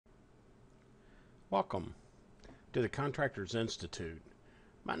Welcome to the Contractors Institute.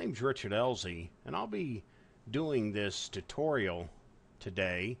 My name's Richard Elzey, and I'll be doing this tutorial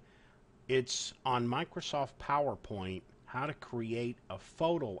today. It's on Microsoft PowerPoint, how to create a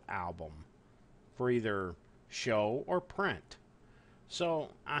photo album for either show or print.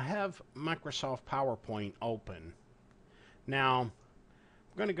 So I have Microsoft PowerPoint open. Now,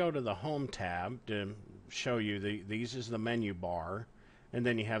 I'm going to go to the Home tab to show you these is the menu bar, and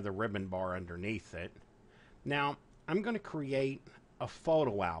then you have the ribbon bar underneath it. Now, I'm going to create a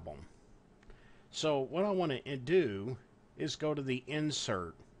photo album. So what I want to do is go to the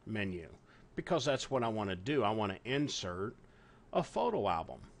Insert menu, because that's what I want to do. I want to insert a photo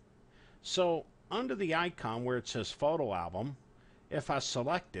album. So under the icon where it says Photo Album, if I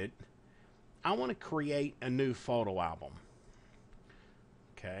select it, I want to create a new photo album.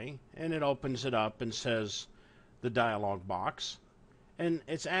 Okay, and it opens it up and says the dialog box, and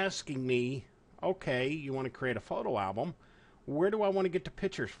it's asking me, okay, you want to create a photo album, where do I want to get the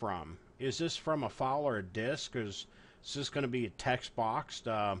pictures from? Is this from a file or a disk? Is this going to be a text box?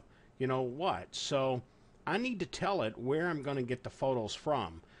 You know what? So I need to tell it where I'm going to get the photos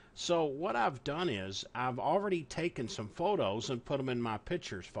from. So what I've done is I've already taken some photos and put them in my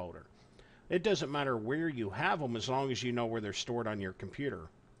pictures folder. It doesn't matter where you have them as long as you know where they're stored on your computer.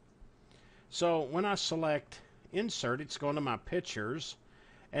 So when I select Insert, it's going to my pictures,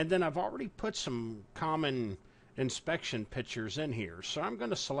 and then I've already put some common inspection pictures in here. So I'm going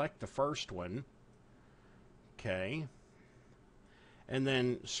to select the first one, okay, and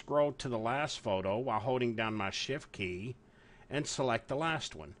then scroll to the last photo while holding down my Shift key and select the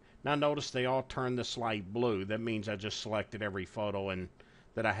last one. Now notice they all turn this light blue. That means I just selected every photo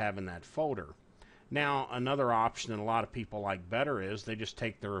that I have in that folder. Now another option that a lot of people like better is they just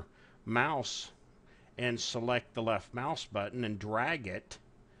take their mouse and select the left mouse button and drag it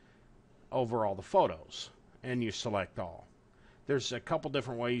over all the photos, and you select all. There's a couple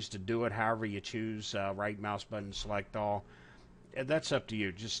different ways to do it, however you choose. Right mouse button, select all. That's up to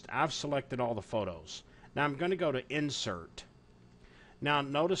you. I've selected all the photos. Now I'm going to go to Insert. Now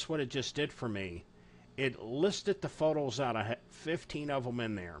notice what it just did for me. It listed the photos out. I had 15 of them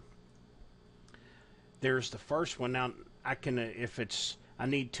in there. There's the first one. Now I can, I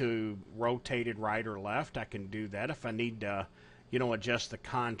need to rotate it right or left, I can do that. If I need to, adjust the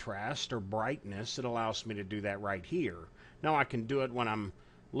contrast or brightness, it allows me to do that right here. Now I can do it when I'm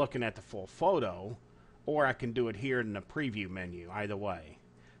looking at the full photo, or I can do it here in the preview menu, either way.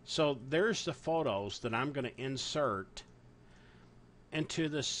 So there's the photos that I'm going to insert into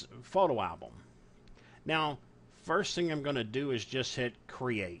this photo album. Now, first thing I'm going to do is just hit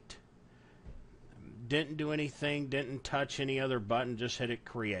Create. Didn't do anything, didn't touch any other button, just hit it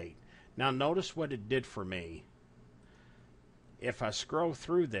Create. Now notice what it did for me. If I scroll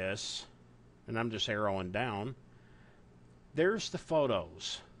through this, and I'm just arrowing down, there's the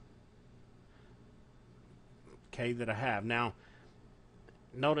photos, okay, that I have. Now,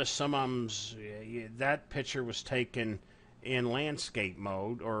 notice some of them's, that picture was taken in landscape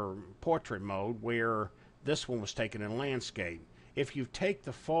mode or portrait mode, where this one was taken in landscape. If you take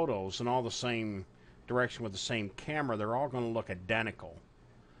the photos in all the same direction with the same camera, they're all going to look identical.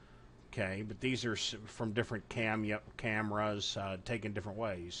 Okay, but these are from different cameras taken different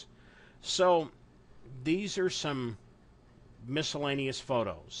ways. So these are some miscellaneous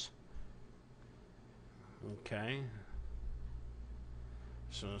photos. Okay,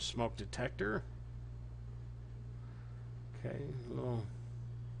 so smoke detector. Okay, little.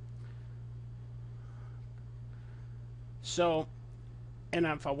 So, and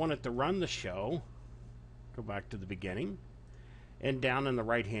if I wanted to run the show, go back to the beginning, and down in the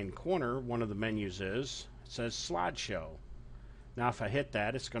right hand corner, one of the menus it says slideshow. Now if I hit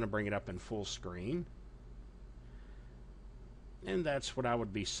that, it's going to bring it up in full screen, and that's what I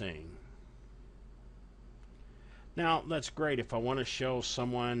would be seeing. Now that's great if I want to show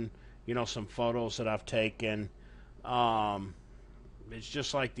someone, some photos that I've taken. It's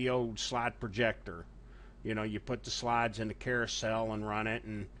just like the old slide projector. You put the slides in the carousel and run it,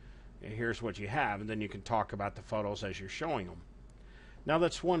 and here's what you have, and then you can talk about the photos as you're showing them. Now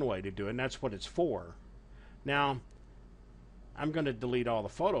that's one way to do it, and that's what it's for. Now I'm going to delete all the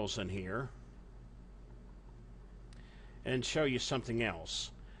photos in here and show you something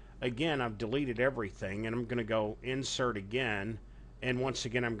else. Again, I've deleted everything, and I'm going to go Insert again, and once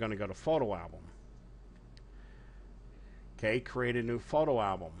again I'm going to go to Photo Album. Okay, create a new photo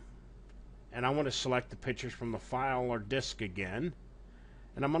album, and I want to select the pictures from the file or disk again,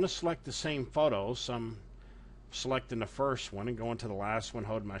 and I'm going to select the same photos. So I'm selecting the first one and going to the last one,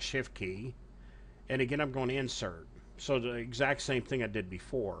 holding my Shift key, and again I'm going to Insert. So the exact same thing I did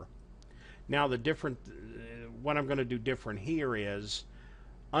before. Now the different, what I'm going to do different here is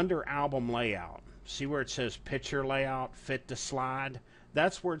under album layout. See where it says picture layout, fit to slide?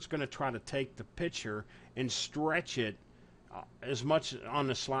 That's where it's going to try to take the picture and stretch it as much on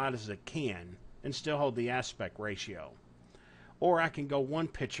the slide as it can and still hold the aspect ratio. Or I can go one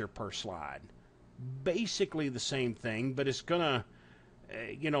picture per slide. Basically the same thing, but it's going to,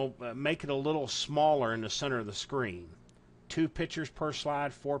 make it a little smaller in the center of the screen. 2 pictures per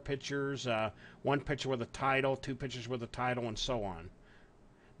slide, 4 pictures, 1 picture with a title, 2 pictures with a title, and so on.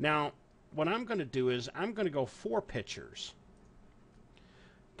 Now, what I'm going to do is I'm going to go 4 pictures.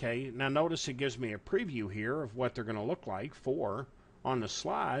 Okay, now notice it gives me a preview here of what they're going to look like, 4 on the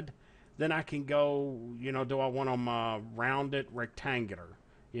slide. Then I can go, do I want them rounded, rectangular?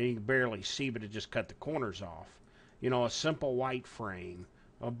 You can barely see, but it just cut the corners off. A simple white frame,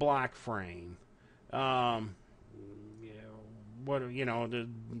 a black frame, the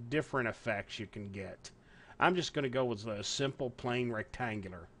different effects you can get. I'm just going to go with a simple plain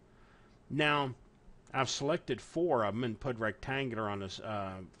rectangular. Now I've selected 4 of them and put rectangular on this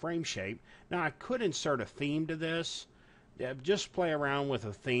frame shape. Now I could insert a theme to this. Just play around with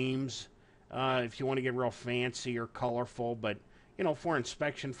the themes if you want to get real fancy or colorful, but for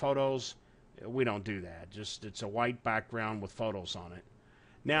inspection photos we don't do that. Just it's a white background with photos on it.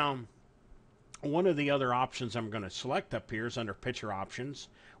 Now one of the other options I'm going to select up here is under Picture Options,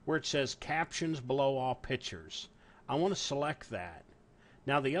 where it says Captions Below All Pictures. I want to select that.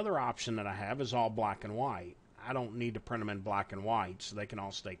 Now the other option that I have is all black and white. I don't need to print them in black and white, so they can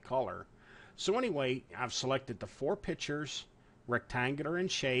all stay color. So anyway, I've selected the 4 pictures, rectangular in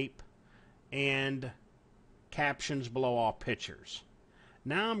shape, and captions below all pictures.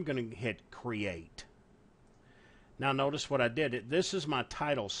 Now I'm going to hit Create. Now notice what I did. This is my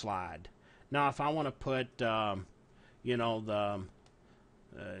title slide. Now, if I want to put, the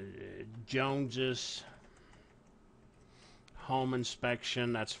Jones's Home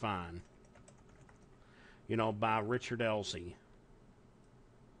Inspection, that's fine. By Richard Elzey.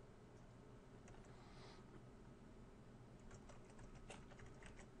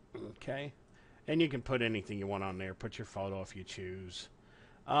 Okay. And you can put anything you want on there. Put your photo if you choose.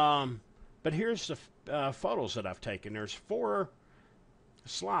 But here's the photos that I've taken. There's 4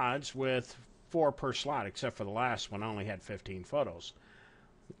 slides with 4 per slide, except for the last one. I only had 15 photos.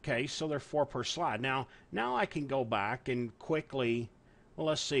 Okay, so they're 4 per slide. Now I can go back and quickly, well,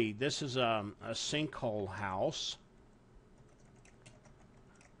 let's see. This is a sinkhole house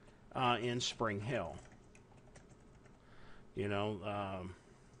in Spring Hill.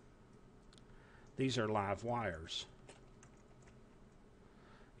 These are live wires.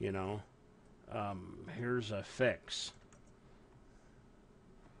 Here's a fix.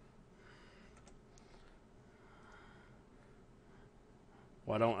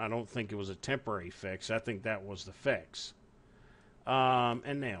 Well, I don't think it was a temporary fix. I think that was the fix.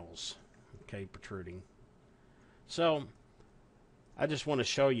 And nails, okay, protruding. So I just want to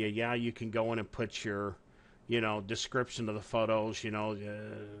show you, you can go in and put your, description of the photos,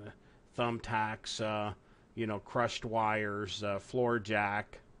 thumbtacks, crushed wires, floor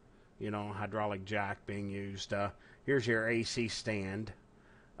jack, hydraulic jack being used. Here's your AC stand.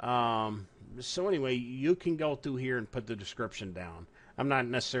 So anyway, you can go through here and put the description down. I'm not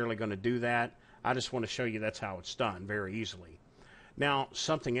necessarily going to do that. I just want to show you that's how it's done very easily. Now,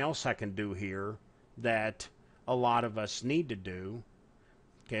 something else I can do here that a lot of us need to do,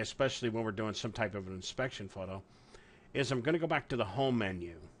 okay, especially when we're doing some type of an inspection photo, is I'm going to go back to the home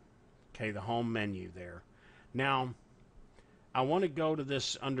menu. Okay, the home menu there. Now, I want to go to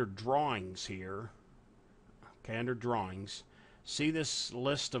this under drawings here. Okay, under drawings. See this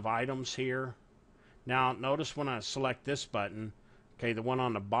list of items here? Now, notice when I select this button, okay, the one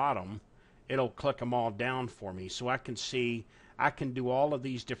on the bottom, it'll click them all down for me. So I can see, I can do all of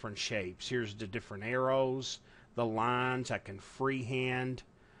these different shapes. Here's the different arrows, the lines. I can freehand,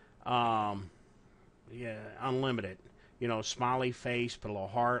 unlimited. Smiley face, put a little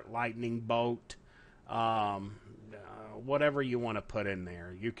heart, lightning bolt, whatever you want to put in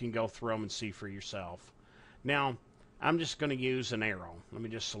there. You can go through them and see for yourself. Now, I'm just going to use an arrow. Let me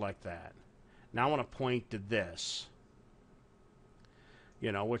just select that. Now I want to point to this,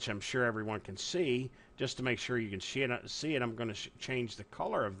 which I'm sure everyone can see. Just to make sure you can see it, I'm going to change the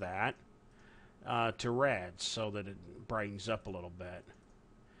color of that to red so that it brightens up a little bit.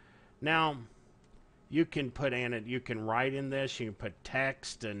 Now, you can put in it. You can write in this. You can put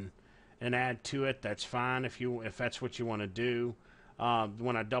text and add to it. That's fine if that's what you want to do.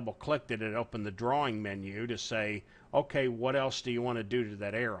 When I double clicked it, it opened the drawing menu to say, okay, what else do you want to do to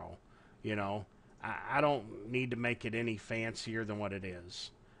that arrow? I don't need to make it any fancier than what it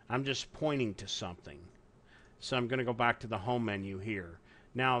is. I'm just pointing to something. So I'm going to go back to the home menu here.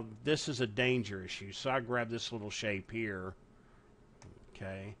 Now, this is a danger issue, so I grab this little shape here.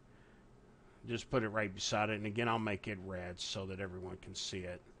 Okay. Just put it right beside it, and again, I'll make it red so that everyone can see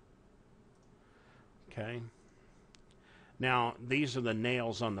it. Okay. Now, these are the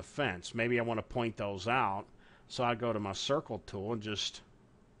nails on the fence. Maybe I want to point those out, so I go to my circle tool and just...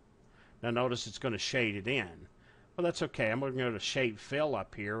 Now, notice it's going to shade it in. Well, that's okay. I'm going to go to Shape Fill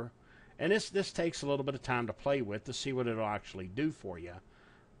up here. And this takes a little bit of time to play with to see what it'll actually do for you.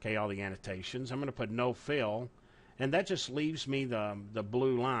 Okay, all the annotations. I'm going to put No Fill, and that just leaves me the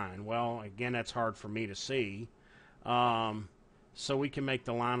blue line. Well, again, that's hard for me to see. So we can make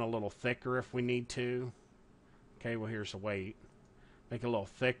the line a little thicker if we need to. Okay, well, here's a way. Make it a little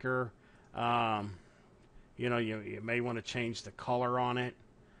thicker. You know, you may want to change the color on it.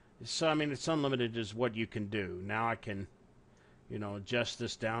 So, I mean, it's unlimited as what you can do. Now I can, you know, adjust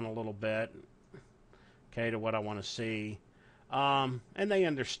this down a little bit, okay, to what I want to see. And they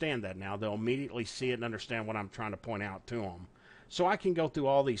understand that now. They'll immediately see it and understand what I'm trying to point out to them. So I can go through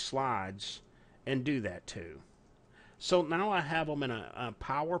all these slides and do that too. So now I have them in a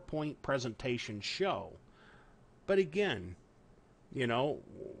PowerPoint presentation show. But again, you know,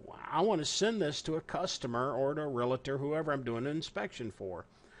 I want to send this to a customer or to a realtor, whoever I'm doing an inspection for.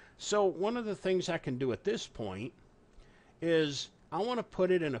 So one of the things I can do at this point is I want to put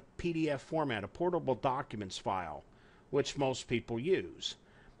it in a PDF format, a portable documents file, which most people use.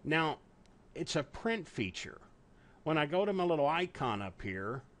 Now, it's a print feature. When I go to my little icon up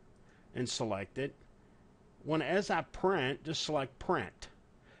here and select it, as I print, just select Print.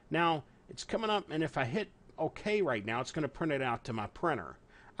 Now, it's coming up, and if I hit OK right now, it's going to print it out to my printer.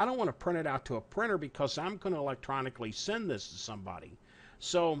 I don't want to print it out to a printer because I'm going to electronically send this to somebody.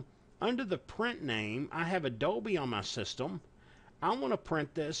 So under the print name, I have Adobe on my system. I want to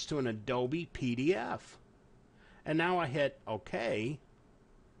print this to an Adobe PDF. And now I hit OK.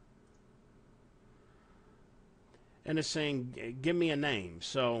 And it's saying, give me a name.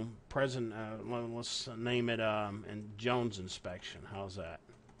 So present, let's name it Jones Inspection. How's that?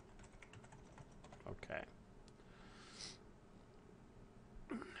 Okay.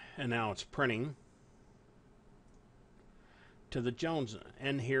 And now it's printing to the Jones,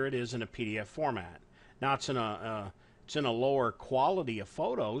 and here it is in a PDF format. Now it's in a lower quality of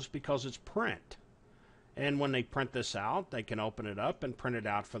photos because it's print. And when they print this out, they can open it up and print it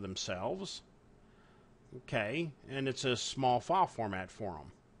out for themselves. Okay, and it's a small file format for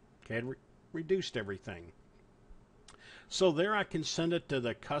them. Okay, it reduced everything. So there I can send it to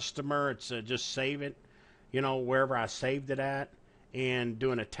the customer. It's just save it, you know, wherever I saved it at, and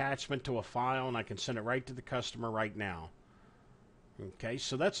do an attachment to a file, and I can send it right to the customer right now. Okay,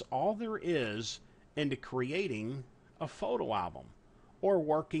 so that's all there is into creating a photo album or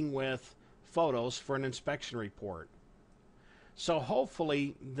working with photos for an inspection report. So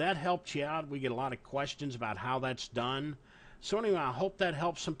hopefully that helped you out. We get a lot of questions about how that's done. So anyway, I hope that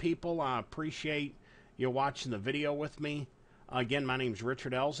helps some people. I appreciate you watching the video with me. Again, my name is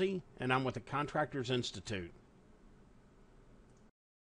Richard Elzey, and I'm with the Contractors Institute.